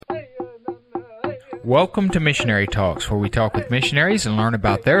Welcome to Missionary Talks, where we talk with missionaries and learn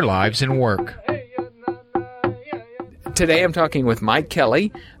about their lives and work. Today I'm talking with Mike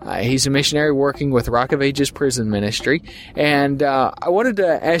Kelly. He's a missionary working with Rock of Ages Prison Ministry. And I wanted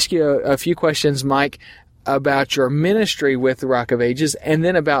to ask you a few questions, Mike, about your ministry with the Rock of Ages and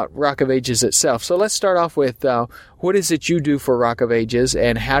then about Rock of Ages itself. So let's start off with what is it you do for Rock of Ages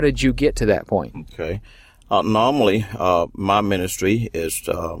and how did you get to that point? Okay. Normally, my ministry is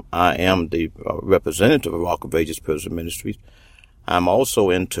I am the representative of Rock of Ages Prison Ministries. I'm also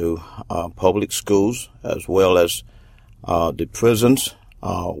into public schools as well as the prisons.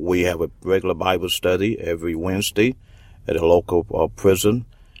 We have a regular Bible study every Wednesday at a local prison,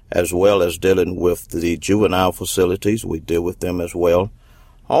 as well as dealing with the juvenile facilities. We deal with them as well.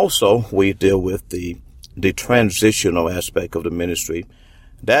 Also, we deal with the transitional aspect of the ministry.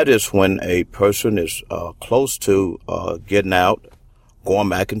 That is when a person is close to getting out, going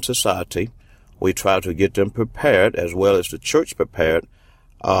back in society. We try to get them prepared, as well as the church prepared,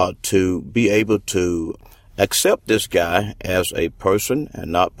 to be able to accept this guy as a person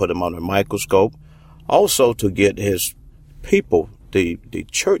and not put him under a microscope. Also to get his people, the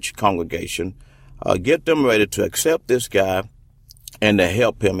church congregation, get them ready to accept this guy and to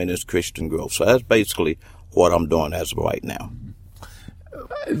help him in his Christian growth. So that's basically what I'm doing as of right now.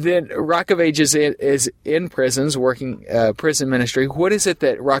 Then Rock of Ages is in prisons, working prison ministry. What is it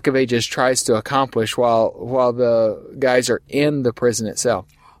that Rock of Ages tries to accomplish while the guys are in the prison itself?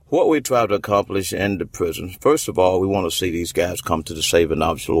 What we try to accomplish in the prison, first of all, we want to see these guys come to the saving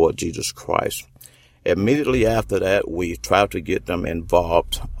knowledge of the Lord Jesus Christ. Immediately after that, we try to get them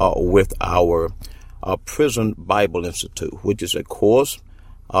involved with our Prison Bible Institute, which is a course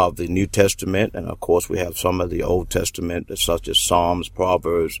of the New Testament. And, of course, we have some of the Old Testament, such as Psalms,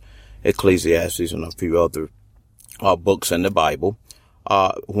 Proverbs, Ecclesiastes, and a few other books in the Bible.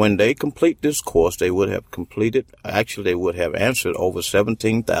 When they complete this course, they would have answered over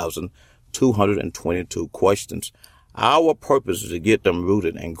 17,222 questions. Our purpose is to get them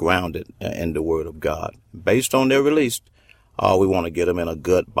rooted and grounded in the Word of God. Based on their release, we want to get them in a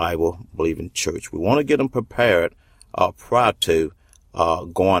good Bible-believing church. We want to get them prepared prior to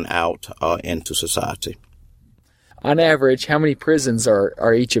going out into society. On average, how many prisons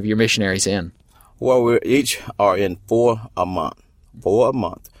are each of your missionaries in? Well, we each are in 4 a month. 4 a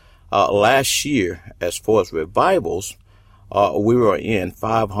month. Last year, as far as revivals, we were in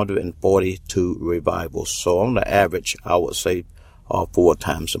 542 revivals. So on the average, I would say 4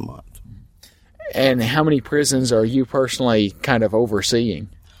 times a month. And how many prisons are you personally kind of overseeing?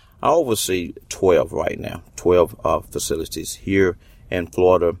 I oversee 12 right now, 12 facilities here in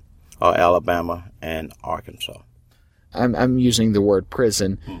Florida, Alabama, and Arkansas. I'm using the word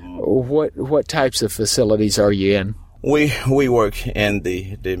prison. Mm-hmm. What types of facilities are you in? We work in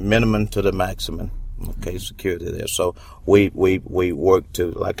the minimum to the maximum, okay, security there. So we work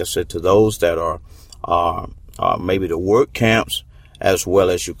to, like I said, to those that are maybe the work camps as well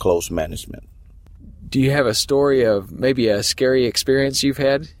as your close management. Do you have a story of maybe a scary experience you've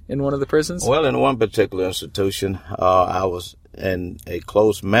had in one of the prisons? Well, in one particular institution, I was in a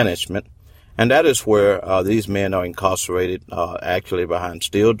close management, and that is where these men are incarcerated actually behind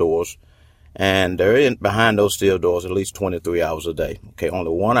steel doors. And they're in behind those steel doors at least 23 hours a day. Okay,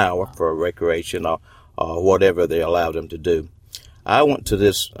 only 1 hour for recreation or whatever they allow them to do. I went to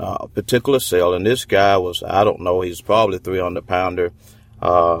this particular cell, and this guy was, I don't know, he's probably 300-pounder,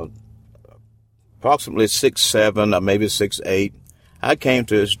 approximately 6'7", or maybe 6'8". I came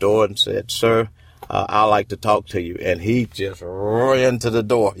to his door and said, "Sir, I'd like to talk to you." And he just ran to the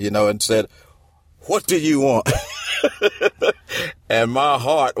door, and said, "What do you want?" And my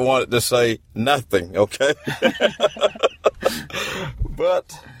heart wanted to say nothing, okay?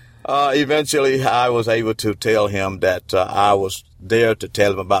 But eventually I was able to tell him that I was there to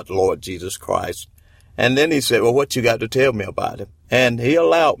tell him about the Lord Jesus Christ. And then he said, "Well, what you got to tell me about him?" And he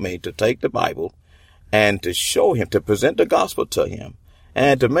allowed me to take the Bible and to show him, to present the gospel to him.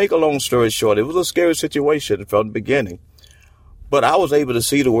 And to make a long story short, it was a scary situation from the beginning. But I was able to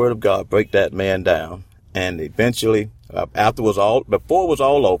see the Word of God break that man down. And eventually, before it was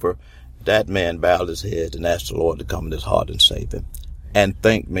all over, that man bowed his head and asked the Lord to come in his heart and save him, and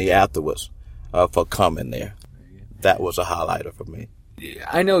thanked me afterwards for coming there. That was a highlighter for me.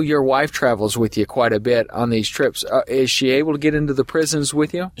 I know your wife travels with you quite a bit on these trips. Is she able to get into the prisons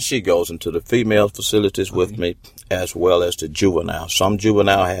with you? She goes into the female facilities with me, as well as the juvenile. Some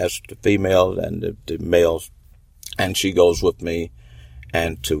juvenile has the female and the males, and she goes with me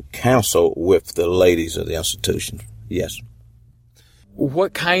and to counsel with the ladies of the institution. Yes.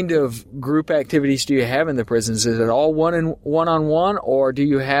 What kind of group activities do you have in the prisons? Is it all one-on-one, or do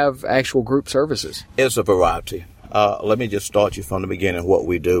you have actual group services? It's a variety. Let me just start you from the beginning, what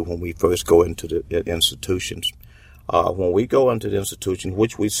we do when we first go into the institutions. When we go into the institution,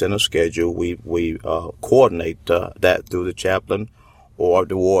 which we send a schedule, we coordinate that through the chaplain or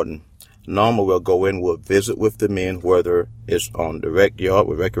the warden. Normally, we'll go in, we'll visit with the men, whether it's on the rec yard,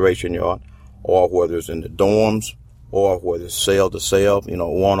 with recreation yard, or whether it's in the dorms, or whether it's cell to cell,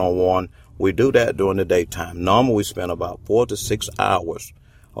 one-on-one. We do that during the daytime. Normally, we spend about 4 to 6 hours,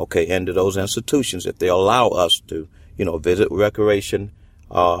 into those institutions if they allow us to, visit recreation,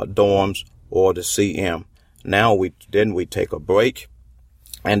 dorms, or the CM. Now we take a break,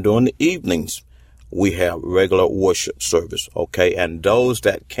 and during the evenings, we have regular worship service, and those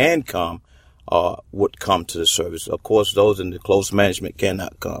that can come, would come to the service. Of course, those in the close management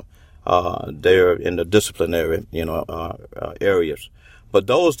cannot come. They're in the disciplinary, areas. But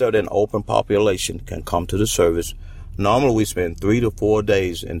those that are in open population can come to the service. Normally, we spend 3 to 4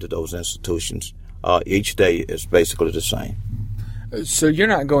 days into those institutions. Each day is basically the same. So you're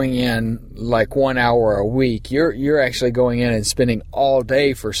not going in like 1 hour a week. You're actually going in and spending all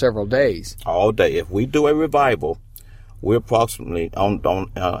day for several days. All day. If we do a revival, we're approximately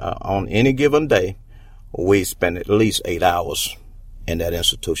on any given day, we spend at least 8 hours in that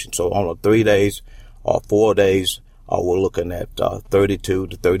institution. So on 3 days or 4 days, we're looking at 32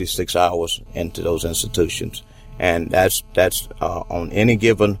 to 36 hours into those institutions. And that's on any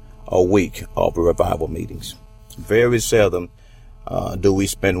given a week of revival meetings. Very seldom do we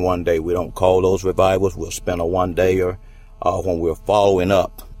spend 1 day. We don't call those revivals. We'll spend a 1 dayer when we're following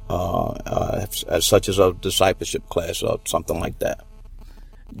up, such as a discipleship class or something like that.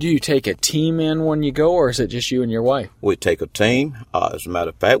 Do you take a team in when you go, or is it just you and your wife? We take a team. As a matter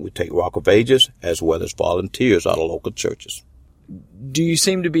of fact, we take Rock of Ages as well as volunteers out of local churches. Do you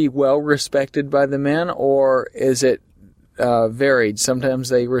seem to be well respected by the men, or is it varied? Sometimes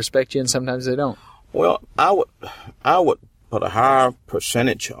they respect you and sometimes they don't. Well, I would put a higher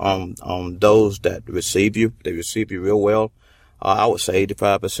percentage on those that receive you. They receive you real well. I would say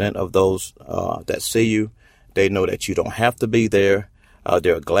 85% of those that see you, they know that you don't have to be there.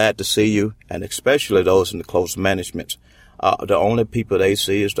 They're glad to see you, and especially those in the close management. The only people they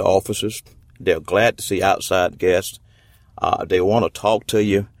see is the officers. They're glad to see outside guests. They want to talk to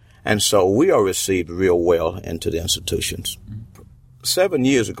you. And so we are received real well into the institutions. 7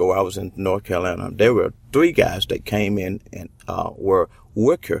 years ago, I was in North Carolina. There were 3 guys that came in and were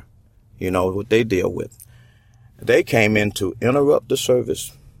wicker, what they deal with. They came in to interrupt the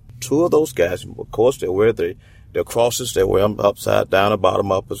service. 2 of those guys, of course, they wear their crosses. They wear them upside down or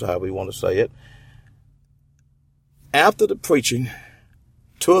bottom up, is how we want to say it. After the preaching,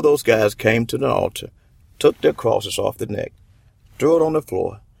 2 of those guys came to the altar, took their crosses off the neck, threw it on the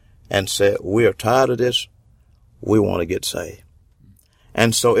floor, and said, "We are tired of this. We want to get saved."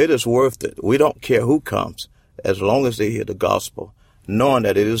 And so it is worth it. We don't care who comes, as long as they hear the gospel, knowing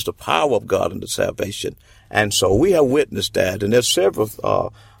that it is the power of God into salvation. And so we have witnessed that, and there's several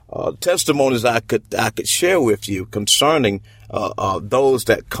testimonies I could share with you concerning those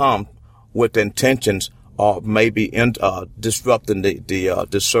that come with intentions of maybe disrupting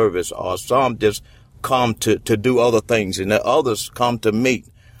the service, or some just come to do other things, and that others come to meet.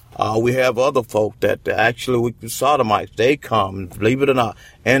 We have other folk that actually, sodomites, they come, believe it or not,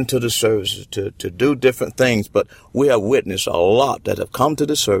 into the services to do different things. But we have witnessed a lot that have come to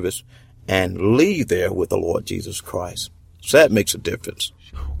the service and leave there with the Lord Jesus Christ. So that makes a difference.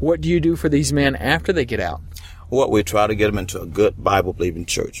 What do you do for these men after they get out? Well, we try to get them into a good Bible-believing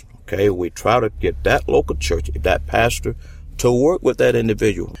church. We try to get that local church, that pastor, to work with that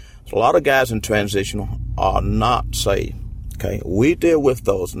individual. So a lot of guys in transitional are not saved. We deal with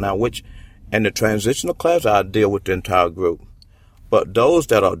those now, which in the transitional class, I deal with the entire group. But those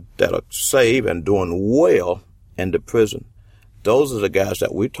that are saved and doing well in the prison, those are the guys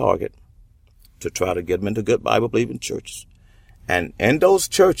that we target to try to get them into good Bible-believing churches. And in those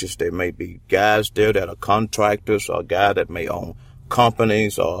churches, there may be guys there that are contractors, or guys that may own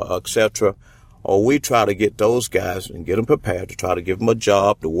companies, or etc. Or we try to get those guys and get them prepared to try to give them a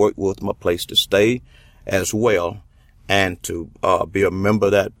job, to work with them, a place to stay as well, and to be a member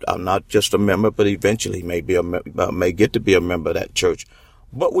that, not just a member, but eventually may get to be a member of that church.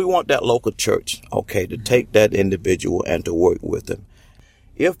 But we want that local church, to take that individual and to work with them.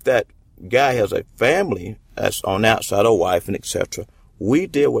 If that guy has a family that's on the outside, a wife and etc., we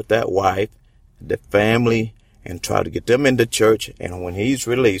deal with that wife, the family, and try to get them into church. And when he's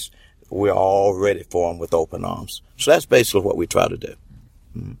released, we're all ready for him with open arms. So that's basically what we try to do.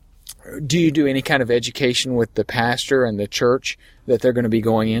 Do you do any kind of education with the pastor and the church that they're going to be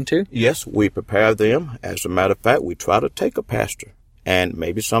going into? Yes, we prepare them. As a matter of fact, we try to take a pastor and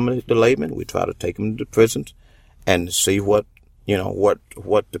maybe some of the laymen. We try to take them to the prisons and see what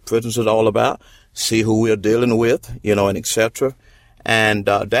the prisons is all about, see who we're dealing with, and et cetera. And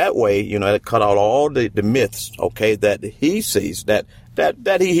that way, it cut out all the myths, okay, that he sees, that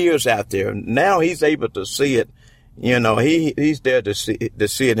he hears out there. Now he's able to see it. He's there to see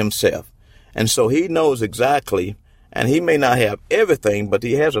it himself. And so he knows exactly, and he may not have everything, but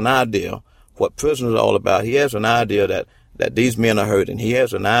he has an idea what prison is all about. He has an idea that these men are hurting. He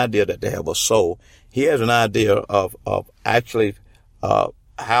has an idea that they have a soul. He has an idea of actually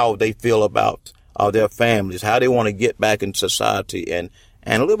how they feel about their families, how they want to get back in society and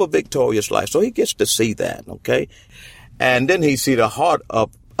live a victorious life. So he gets to see that, okay? And then he see the heart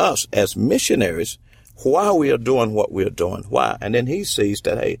of us as missionaries, why we are doing what we are doing. Why? And then he sees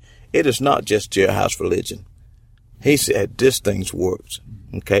that, hey, it is not just jailhouse religion. He said this thing works.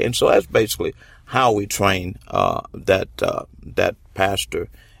 Okay. And so that's basically how we train, that pastor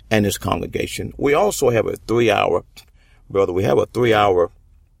and his congregation. We also have a 3-hour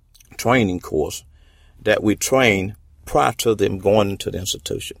training course that we train prior to them going into the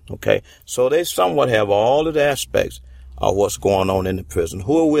institution. Okay. So they somewhat have all of the aspects of what's going on in the prison,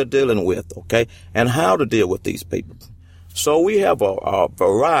 who we're dealing with, okay, and how to deal with these people. So we have a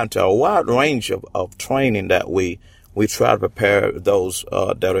variety, a wide range of training that we try to prepare those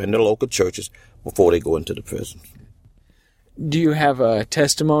that are in the local churches before they go into the prison. Do you have a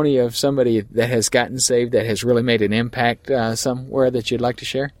testimony of somebody that has gotten saved that has really made an impact somewhere that you'd like to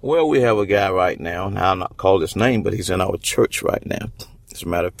share? Well, we have a guy right now, and I'll not call his name, but he's in our church right now. As a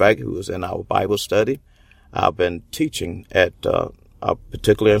matter of fact, he was in our Bible study. I've been teaching at a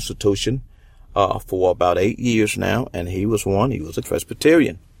particular institution for about 8 years now, and he was a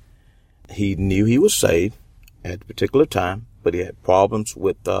Presbyterian. He knew he was saved at a particular time, but he had problems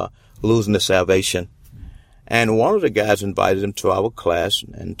with losing his salvation. And one of the guys invited him to our class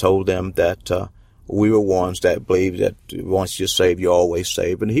and told them that we were ones that believed that once you're saved, you're always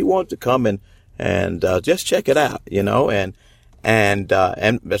saved. And he wanted to come and just check it out, And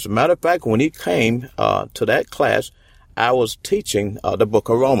as a matter of fact, when he came to that class, I was teaching the book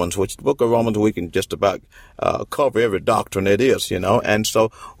of Romans, which the book of Romans, we can just about cover every doctrine it is, And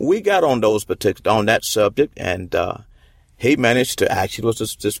so we got on on that subject, and he managed to actually, it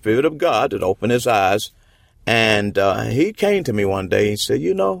was the Spirit of God that opened his eyes. And he came to me one day and said,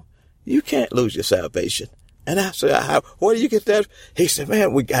 you can't lose your salvation. And I said, where do you get that? He said,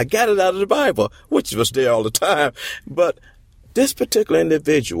 man, I got it out of the Bible, which was there all the time. But this particular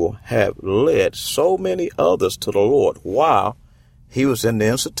individual had led so many others to the Lord while he was in the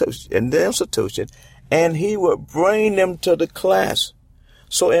institution, and he would bring them to the class.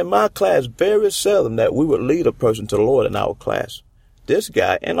 So in my class, very seldom that we would lead a person to the Lord in our class. This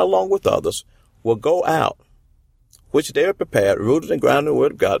guy, and along with others, will go out, which they are prepared, rooted and grounded in the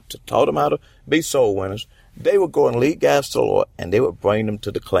Word of God, taught them how to be soul winners. They would go and lead guys to the Lord, and they would bring them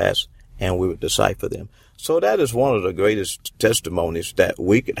to the class, and we would disciple them. So that is one of the greatest testimonies that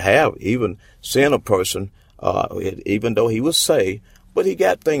we could have, even seeing a person, even though he was saved, but he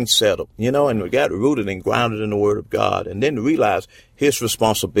got things settled, and we got rooted and grounded in the Word of God, and then realized his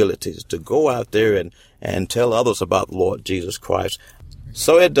responsibilities to go out there and tell others about the Lord Jesus Christ.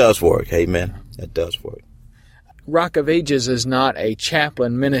 So it does work. Amen. It does work. Rock of Ages is not a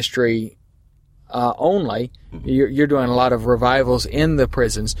chaplain ministry only. You're doing a lot of revivals in the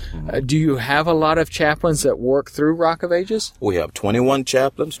prisons. Do you have a lot of chaplains that work through Rock of Ages? We have 21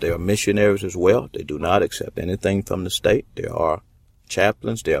 chaplains. They are missionaries as well. They do not accept anything from the state. There are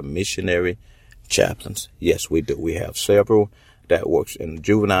chaplains. They are missionary chaplains. Yes, we do. We have several that works in the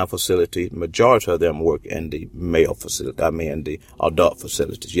juvenile facility. Majority of them work in the male facility. In the adult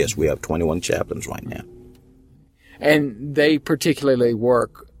facilities. Yes, we have 21 chaplains right now. And they particularly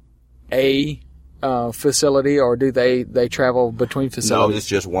work a facility, or do they travel between facilities? No, it's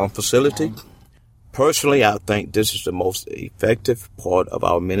just one facility. Personally, I think this is the most effective part of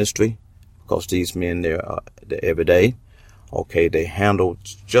our ministry, because these men, they're every day. Okay, they handle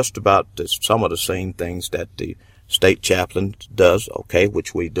just about some of the same things that the state chaplain does, okay,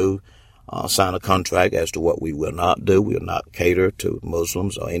 which we do sign a contract as to what we will not do. We will not cater to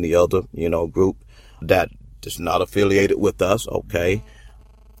Muslims or any other, group that is not affiliated with us, okay.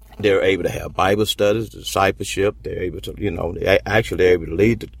 They're able to have Bible studies, discipleship. They're able to, they're able to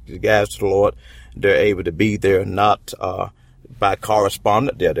lead the guys to the Lord. They're able to be there not by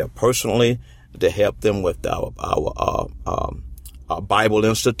correspondence. They're there personally to help them with our Bible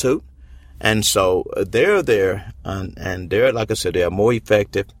Institute. And so they're there, and they're, like I said, they're more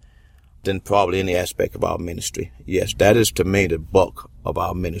effective than probably any aspect of our ministry. Yes, that is to me the bulk of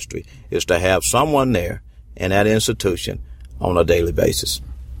our ministry, is to have someone there in that institution on a daily basis.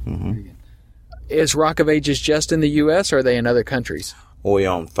 Mm-hmm. Is Rock of Ages just in the U.S. or are they in other countries? We're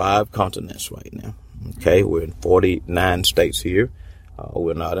on 5 continents right now. Okay, we're in 49 states here.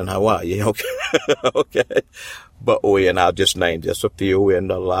 We're not in Hawaii, okay? Okay. But I'll just name just a few. We're in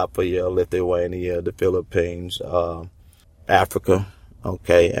Latvia, Lithuania, the Philippines, Africa,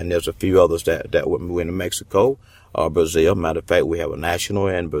 okay? And there's a few others that we're in Mexico, Brazil. Matter of fact, we have a national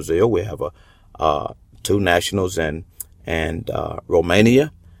in Brazil. We have 2 nationals in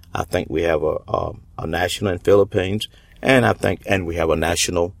Romania. I think we have a national in Philippines, and we have a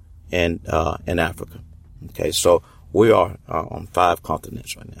national in Africa. Okay, so we are on 5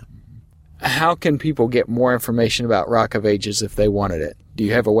 continents right now. How can people get more information about Rock of Ages if they wanted it? Do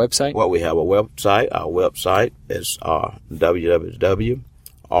you have a website? Well, we have a website. Our website is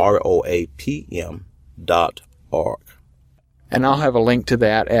www.roapm.org. And I'll have a link to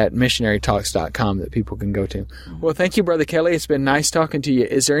that at missionarytalks.com that people can go to. Well, thank you, Brother Kelly. It's been nice talking to you.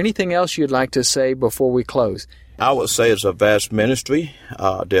 Is there anything else you'd like to say before we close? I would say it's a vast ministry.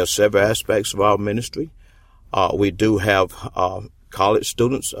 There are several aspects of our ministry. We do have college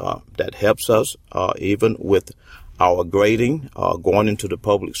students that helps us even with our grading, going into the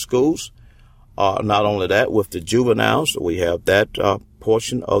public schools. Not only that, with the juveniles, we have that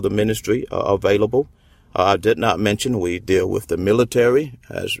portion of the ministry available. I did not mention we deal with the military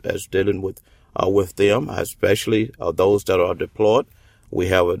as dealing with them, especially those that are deployed. We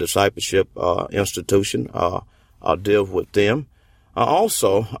have a discipleship institution deal with them.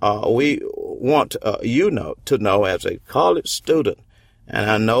 Also, we want to know as a college student, and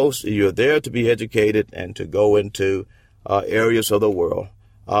I know you're there to be educated and to go into areas of the world.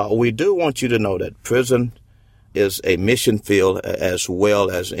 We do want you to know that prison is a mission field as well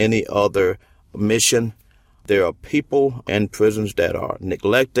as any other mission. There are people in prisons that are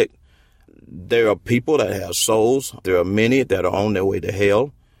neglected. There are people that have souls. There are many that are on their way to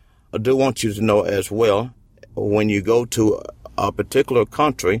hell. I do want you to know as well, when you go to a particular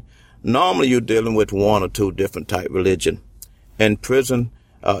country, normally you're dealing with 1 or 2 different type religion. In prison,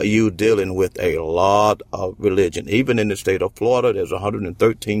 you're dealing with a lot of religion. Even in the state of Florida, there's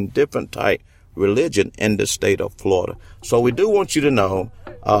 113 different type religion in the state of Florida. So we do want you to know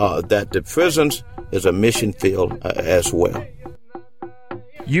that the prisons is a mission field as well.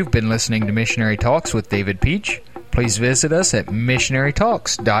 You've been listening to Missionary Talks with David Peach. Please visit us at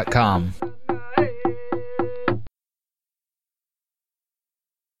missionarytalks.com.